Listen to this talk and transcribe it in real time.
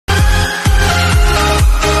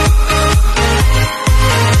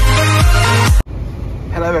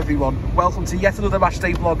everyone, welcome to yet another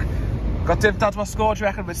matchday vlog. Got Div Dad, what score do you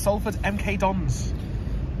reckon with Salford Mk Dons?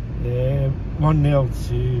 1-0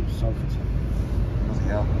 to Salford. Bloody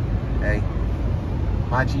hell. Hey,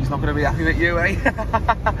 my G's not going to be happy with you, eh?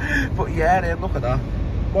 But yeah, look at that.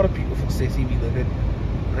 What a beautiful city we live in.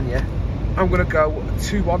 And yeah, I'm going to go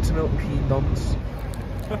 2-1 to Mk Dons.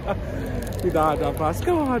 My dad, I'll pass.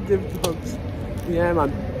 Go on, Div Dons. Yeah,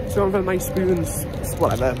 man. So I'm for nice spoons.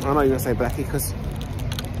 Whatever. I'm not even going to say Becky because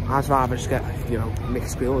I'd rather just get, you know,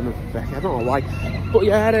 mixed grill than Becky. I don't know why. But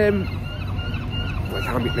yeah, well, I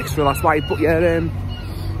can't beat mixed grill, that's why. But yeah,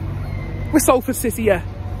 with Salford City, yeah,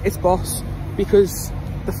 it's boss. Because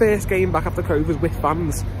the first game back after COVID was with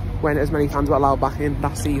fans, when as many fans were allowed back in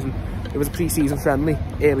that season. It was a pre-season friendly,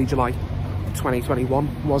 early July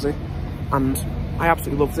 2021, was it? And I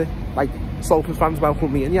absolutely loved it. Like, Salford fans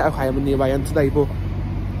welcomed me in. Yeah, okay, I'm in the away end today, but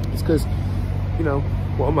it's because, you know,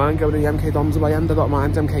 what am I going to the Mk Dons away end? I don't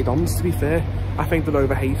mind Mk Dons, to be fair. I think they're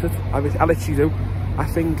overhated. I literally do. I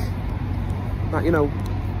think that, you know,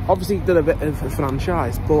 obviously they're a bit of a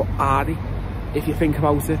franchise, but are they, if you think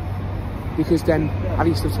about it? Because then I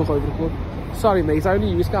used to took over the club. Sorry, mate, I only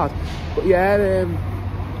use card. But yeah,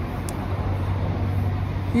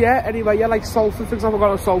 yeah, anyway, yeah, like Salford, for example, I've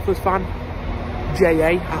got a Salford fan,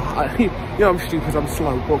 J.A. You know, I'm stupid, I'm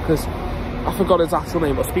slow, but because I forgot his actual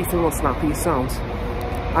name, but speaking on snappy, he sounds.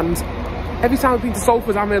 And every time I've been to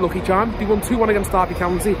Salford, I'm their lucky charm. They won 2-1 against Derby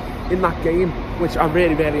County in that game, which I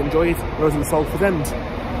really, really enjoyed when I was in the Salford end.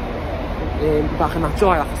 Back in that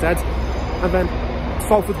July, like I said. And then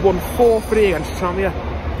Salford won 4-3 against Tranmere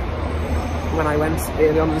when I went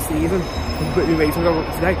early on in the season. I'm pretty amazing going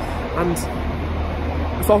up today. And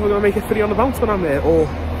Salford are going to make it 3 on the bounce when I'm there, or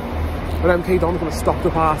when Mk Dons going to stop the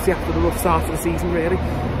party after the rough start of the season, really.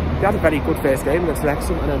 They had a very good first game against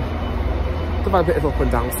Wrexham, and then they've had a bit of up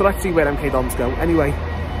and down. So let's see where Mk Dons go. Anyway,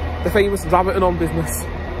 the famous rabbiting on business.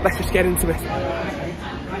 Let's just get into it.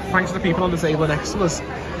 Thanks to the people on the table next to us.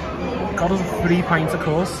 Got us a 3 pints of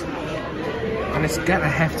course. And it's getting a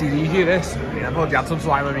hefty review, this. Yeah, I've already had some,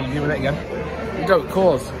 so I'm reviewing it again. You go,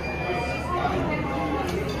 Coors.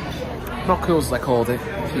 Not Coors as I called it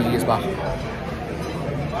a few years back.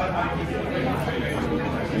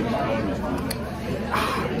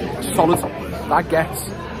 Solid. That gets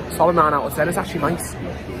solid 9 out of 10. It's actually nice.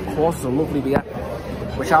 Coors is a lovely beer,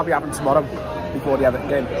 which I'll be having tomorrow before the Everton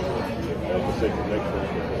game.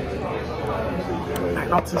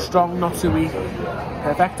 Not too strong, not too weak.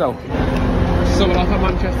 Perfecto. Someone off at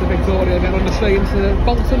Manchester Victoria, then on the train to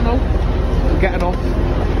Bolton now. I'm getting off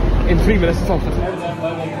in 3 minutes to Salford.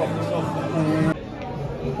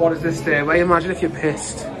 What is this stairway? Imagine if you're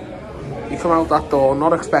pissed. You come out that door,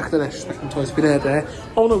 not expecting it, expecting twice to be there.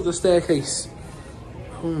 Oh no, the staircase.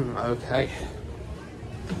 Okay.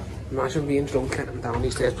 Imagine being drunk getting down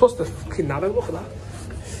these stairs. Plus the fucking narrow, look at that.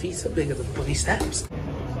 Feet are bigger than bloody steps.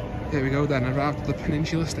 Here we go then, arrived at the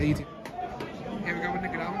Peninsula Stadium. Here we go in the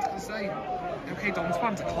ground, as I say. Mk Dons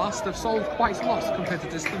fans are class, they've sold quite a lot compared to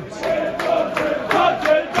distance. They've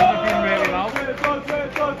been really loud. Here we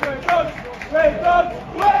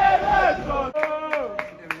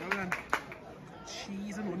go then.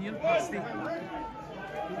 Cheese and onion pasty.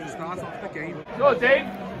 To start off the game. Go Dave!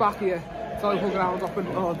 Back here, local ground up in,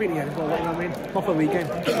 oh I've been here before, what do you know what I mean? Not for the weekend.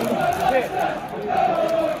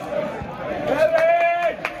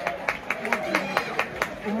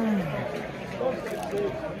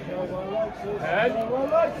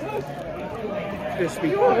 Crispy,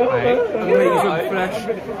 amazing, fresh,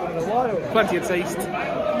 plenty of taste,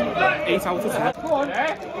 8 out of 10.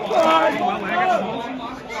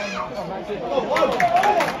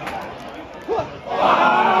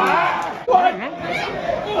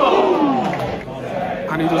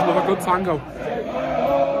 And he does love a good tango.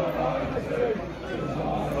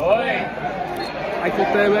 I put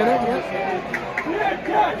there with it,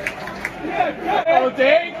 yeah. Oh,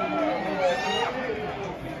 Dave!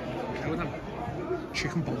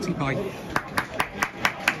 Chicken balti pie.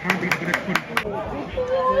 Can't beat a bit of curry.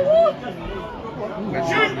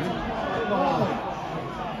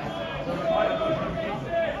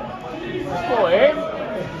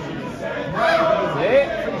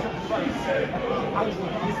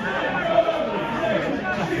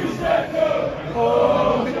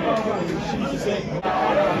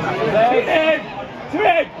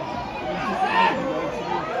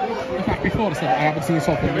 In fact, before I said I haven't seen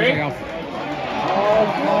Salford, I have.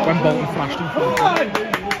 When Bolton thrashed him.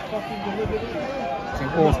 So I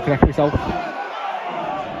ought to correct myself.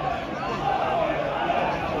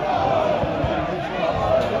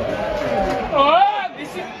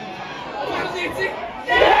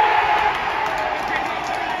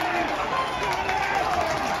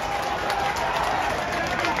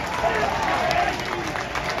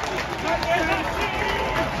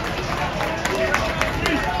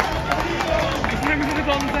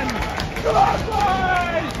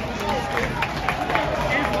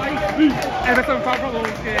 Everton foul from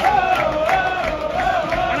Mk.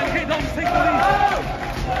 And Mk Dons take the lead.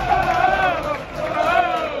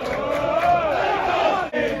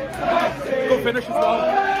 Good finish as well.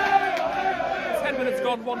 10 minutes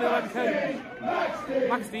gone, 1-0 Mk.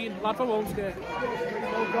 Max Dean, lad from Mk.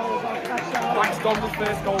 Max Dons'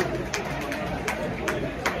 first goal.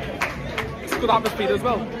 It's a good atmosphere as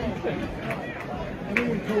well.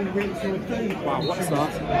 Wow, what's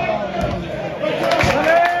that?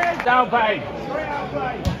 Down, Bay.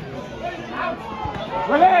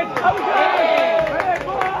 Brilliant! Okay! Brilliant,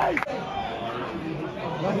 boys!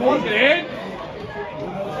 One in.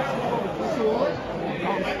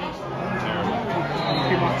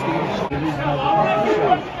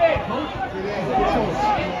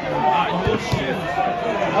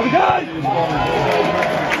 Have we gone?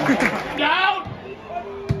 Down!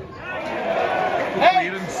 Hey!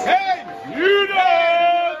 Hey! You know!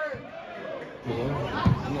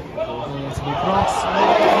 Cross.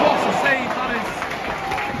 What a save that is.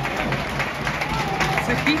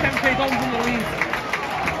 To keep Mk Dons in the lead,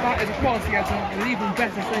 that is a quality header, an even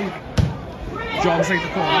better save. John saved the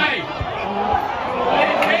corner.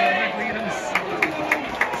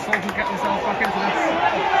 Salford get themselves back into this.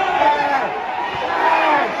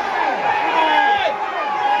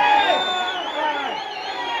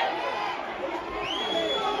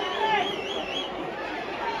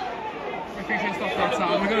 Stop that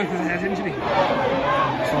time. We're going for the head injury. So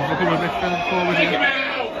we're going a bit further forward here.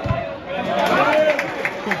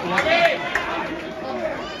 Good block.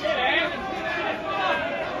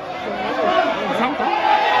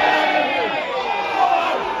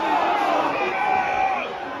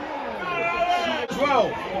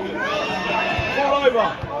 Fall over.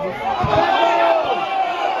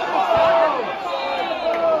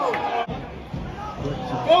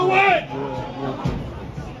 Go away!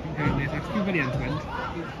 Very end to end.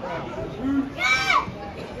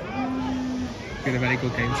 Been a very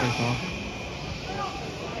good game so far.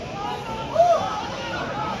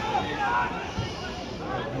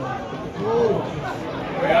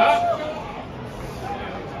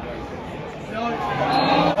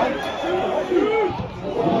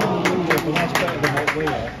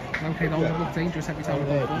 Mk Dons look dangerous every time we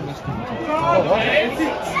go forward this time. Oh,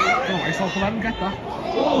 I saw for let him get that.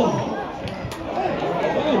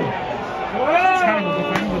 Terrible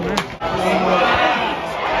defending there.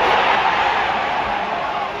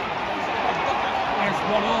 There's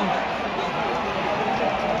 1-1.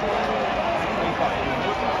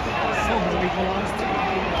 Salford equalised.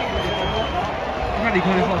 Very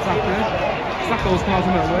good in what's after. That goes come out of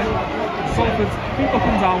nowhere. Salford's up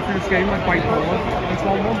and down through this game like white ball. It's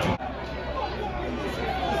 1-1.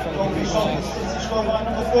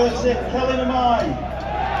 Number 30, Kelly Namai.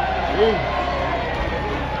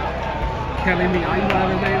 Kelly in the eye,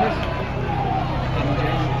 whatever his name is. And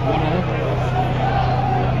 1-0.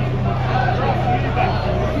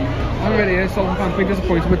 I really is, Salford fans been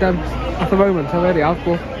disappointed with them at the moment, I really have,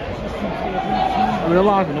 but I mean, they're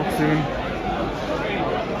live enough soon,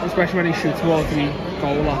 especially when he shoots towards the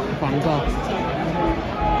goal that the fans are.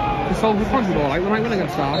 The Salford fans were alright, they might win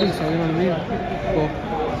against Derby, so you know what I mean. But,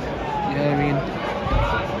 yeah, I mean,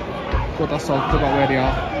 good that Salford about where they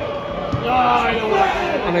are.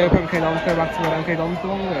 And I hope Mk Dons go back to where Mk Dons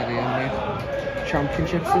belong already in the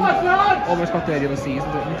championships and almost got 30 of the season,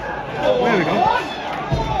 didn't we? There we go.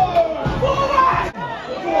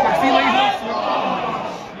 Maxi lays off.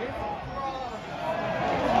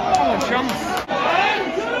 Oh, a chance.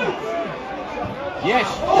 Yes.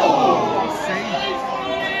 What a save.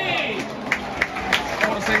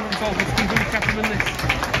 What a save from Salford. Stephen kept him in this.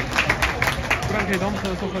 But Mk Dons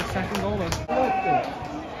has suffered a second goal though.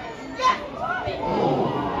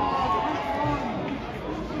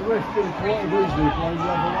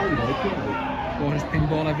 Or just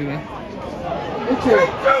pinball everywhere.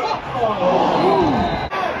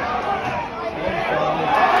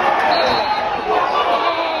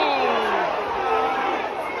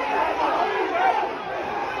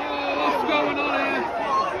 What's going on here?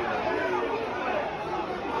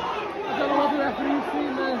 I don't know what the referee's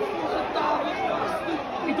seen there.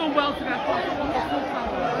 He done well to get past.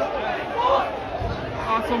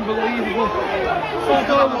 That's unbelievable.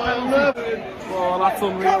 Oh, that's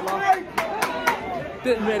unreal, that.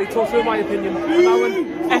 Didn't really touch her, in my opinion. And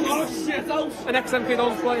now an ex-Mk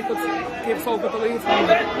Dons player could give Salford the lead.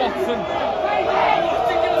 Watson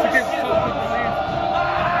to give Salford the lead.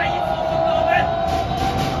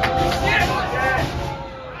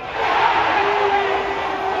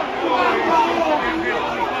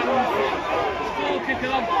 Ball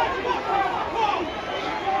kicking on.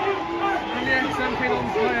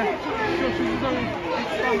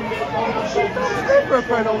 In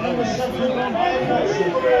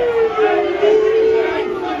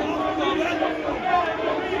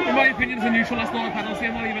my opinion, it's a neutral, that's not a penalty,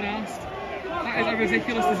 I'm not even asked. That is a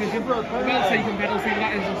ridiculous decision. Well taken penalty,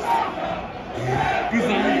 that is just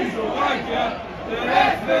bizarre.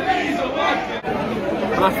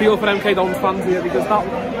 And I feel for Mk Dons fans here because that,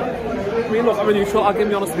 I mean, look, I'm a neutral, I'll give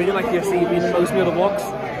me honest opinion, like you see me in most of the other vlogs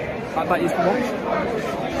that used to watch.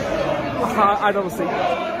 I don't see.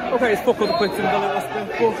 Okay, it's fuck all the quits and done it last bit,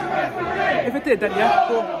 but if it did, then yeah,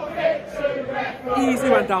 but easily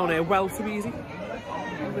went down here, well too easy.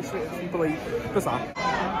 Unbelievable, bizarre.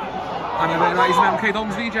 And that is an Mk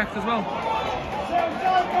Dons reject as well.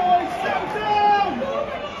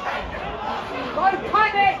 Don't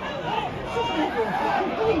panic!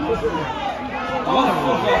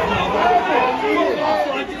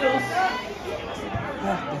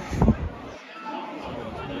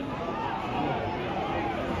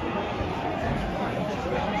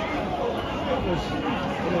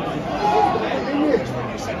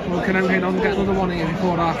 Well, can Mk Dons get another one here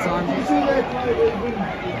before half time?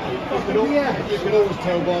 You can always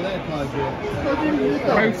tell by their cards, yeah.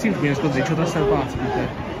 Both seem to be as good as each other so far, to be fair.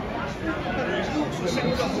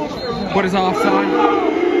 What is half time?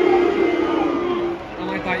 I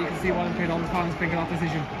like that, you can see why Mk Dons fans thinking that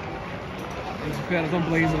decision. It's fair, I don't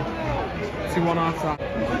blame them. 2-1 half time.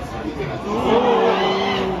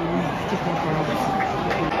 Just one for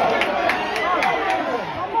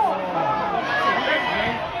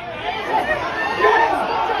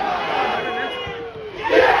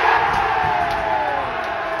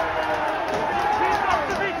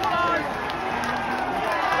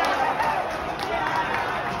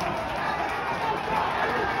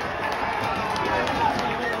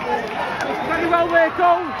well there,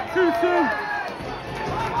 goal, 2-2.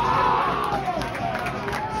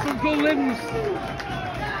 Some good limbs.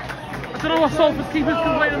 I don't know what Salford's keeper's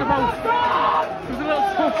complaining about. There was a little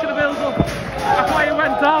touch in the build-up. That's why he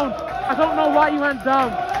went down. I don't know why he went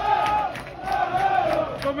down.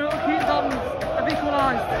 So my little Mk Dons have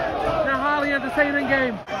equalised. Now highly entertaining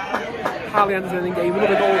game. Highly entertaining game,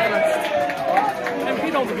 another goal fest.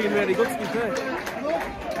 Mk Dons have been really good, to be fair.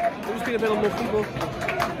 They've just been a bit unlucky, but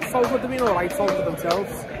Salford have been alright, Salford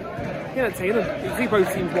themselves. Entertaining. You can see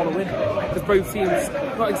both teams want to win. Because both teams,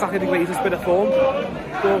 not exactly the greatest bit of form,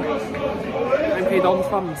 but Mk Dons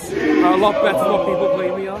fans are a lot better than what people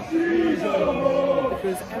claim we are.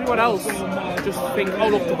 Because everyone else just think, oh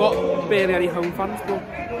look, they've got barely any home fans, but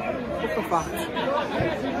look the fact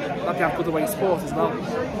that they have good away sport as well.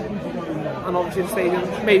 And obviously the stadium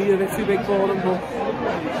maybe a bit too big for them, but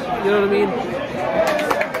you know what I mean?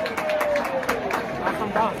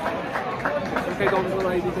 I'm back. Mk Dons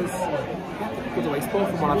away because good away sport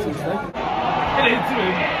from what I've seen today. I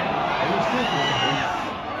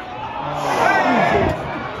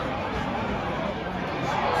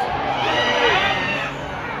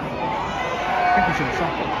think we should have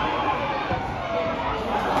shot it.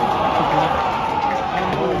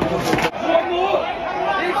 One more!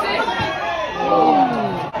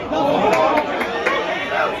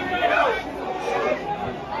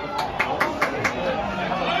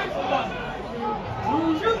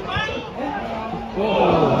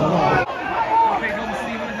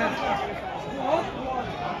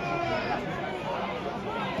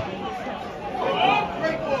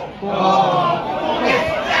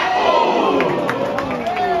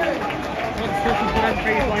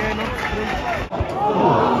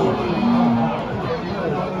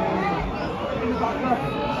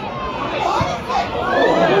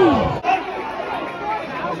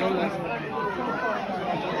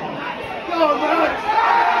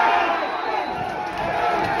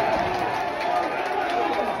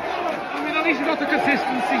 Is it? The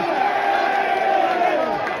consistency.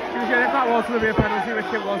 If that was going to be a penalty,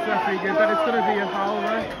 which it was referee good, then it's going to be a foul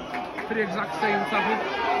there for the exact same tackle.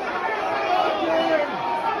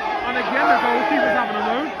 And again, the goalkeeper's having a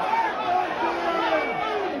moan.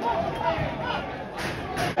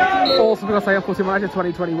 Also, because I have put him out in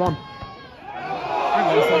 2021.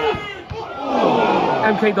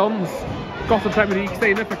 Mk Dons got the Premier League,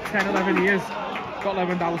 staying there for 10-11 years. Got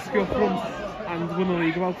Lewandowski up front. And won the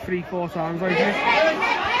league about 3-4 times, I think.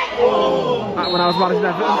 When I was managing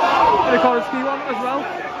Everton. And the Koreski one as well.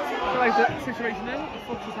 I like the situation there. What the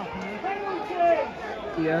fuck just happened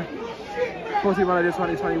there? Yeah. 14 manager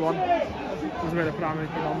 2021. Was a bit of Premier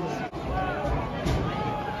League Dons.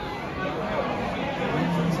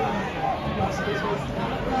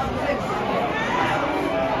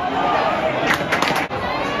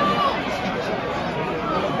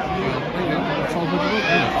 Salford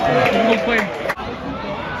good play.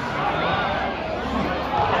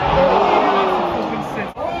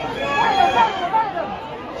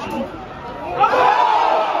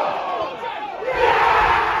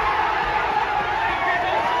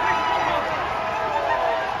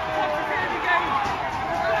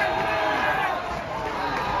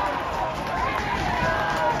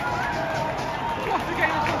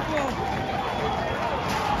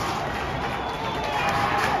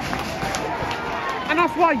 And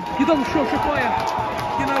that's why you don't shush a player.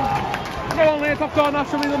 You know, no only a top door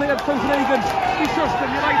naturally than at Copenhagen. You shushed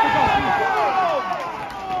them, you like the gospel.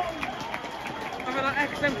 And then an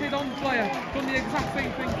ex-Mk Dons player done the exact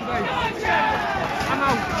same thing today. And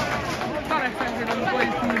now, that ex-Mk Dons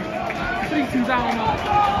player's team 3-2 down.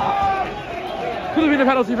 Could have been a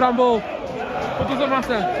penalty for handball, but doesn't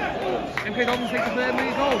matter. Mk Dons take the third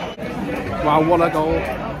lead goal. Wow, what a goal.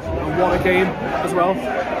 And what a game as well.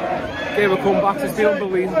 Game of comebacks, it's been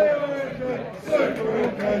unbelievable.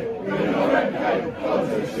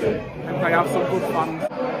 And they have some good fans.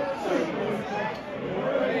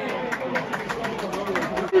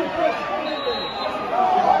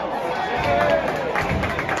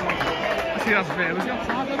 I see that's fair. Was he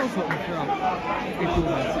outside there or something for that?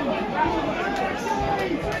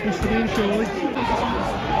 Mr. Bean, surely.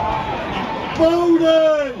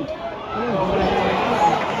 Bowden!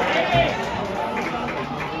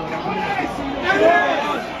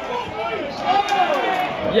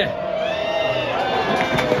 Yeah.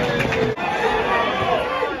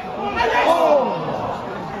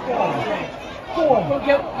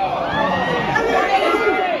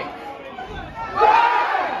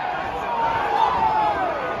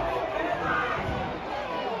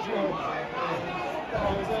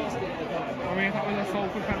 I mean, if that was a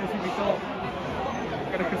Salford penalty, we thought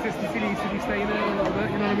the consistency needs to be staying there a little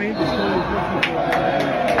bit, you know what I mean?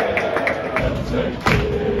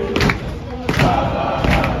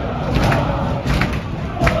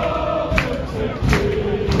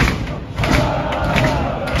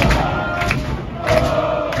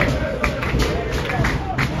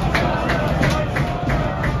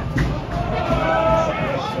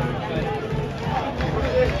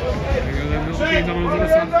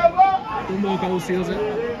 One more goal seals it.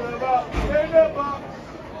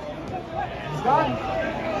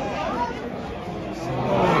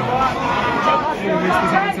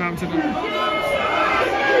 Time to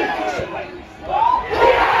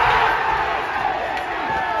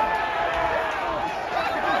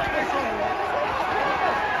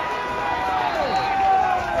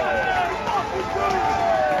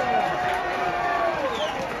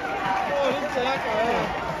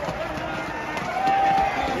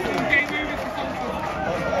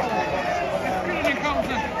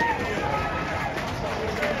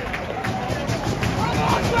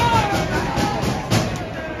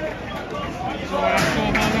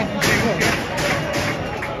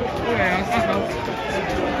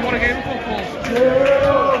what a game of football.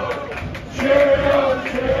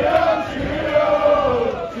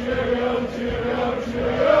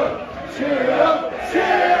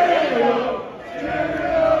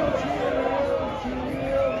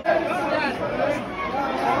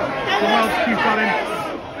 Keep that in.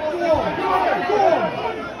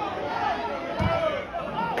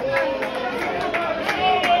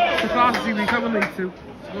 Surprised to see me come in League 2.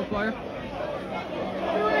 Good player.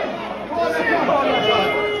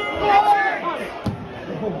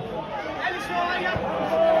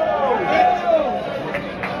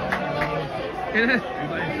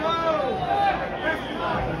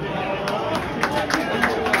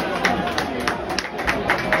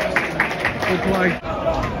 Good play.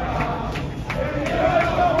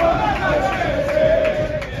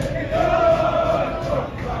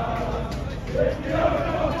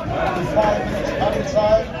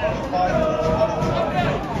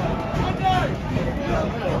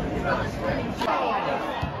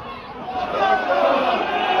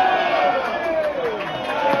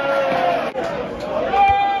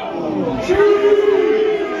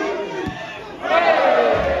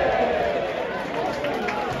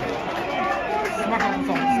 Smack on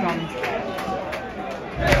top of the stand.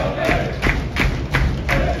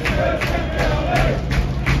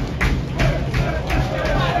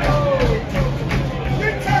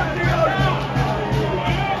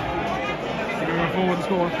 Going forward and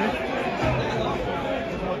score, I think.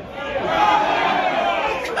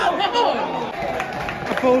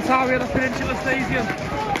 A full time here at the Peninsula Stadium.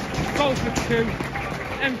 Salford 2,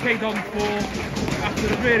 Mk Dons 4, after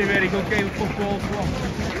a really, really good game of football to watch.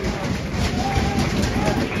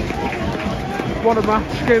 What a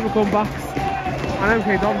match, game of comebacks, and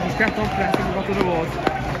Mk Dons just kept on pressing and got the reward.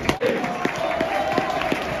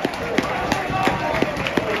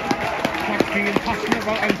 Max being passionate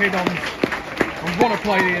about Mk Dons, and what a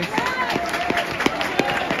play he is.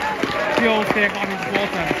 The old take on his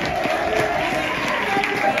water.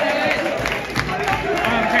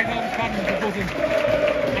 Mk Dons fans are buzzing,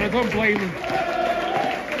 and I don't blame them.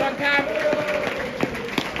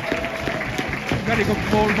 Very good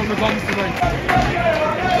performance from the Dons today.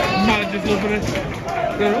 Manager's loving it.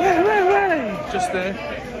 Way, way, way! just there,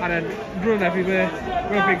 and then run everywhere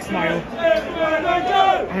with a big smile.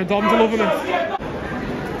 And the Dons are loving it. I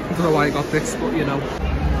don't know why I got this, but you know,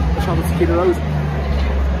 I shot the Tequila Rose.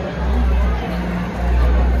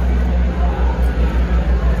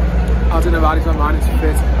 I don't know about it, man, it's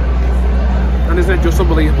fit. And isn't it just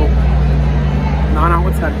unbelievable? 9 out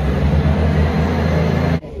of 10.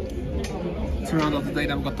 To round off the day,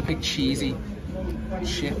 then we've got the big cheesy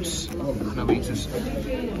chips and Oasis.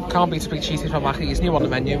 Can't beat the big cheesy from Mackie. It's new on the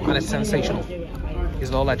menu and it's sensational.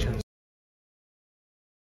 He's all legends.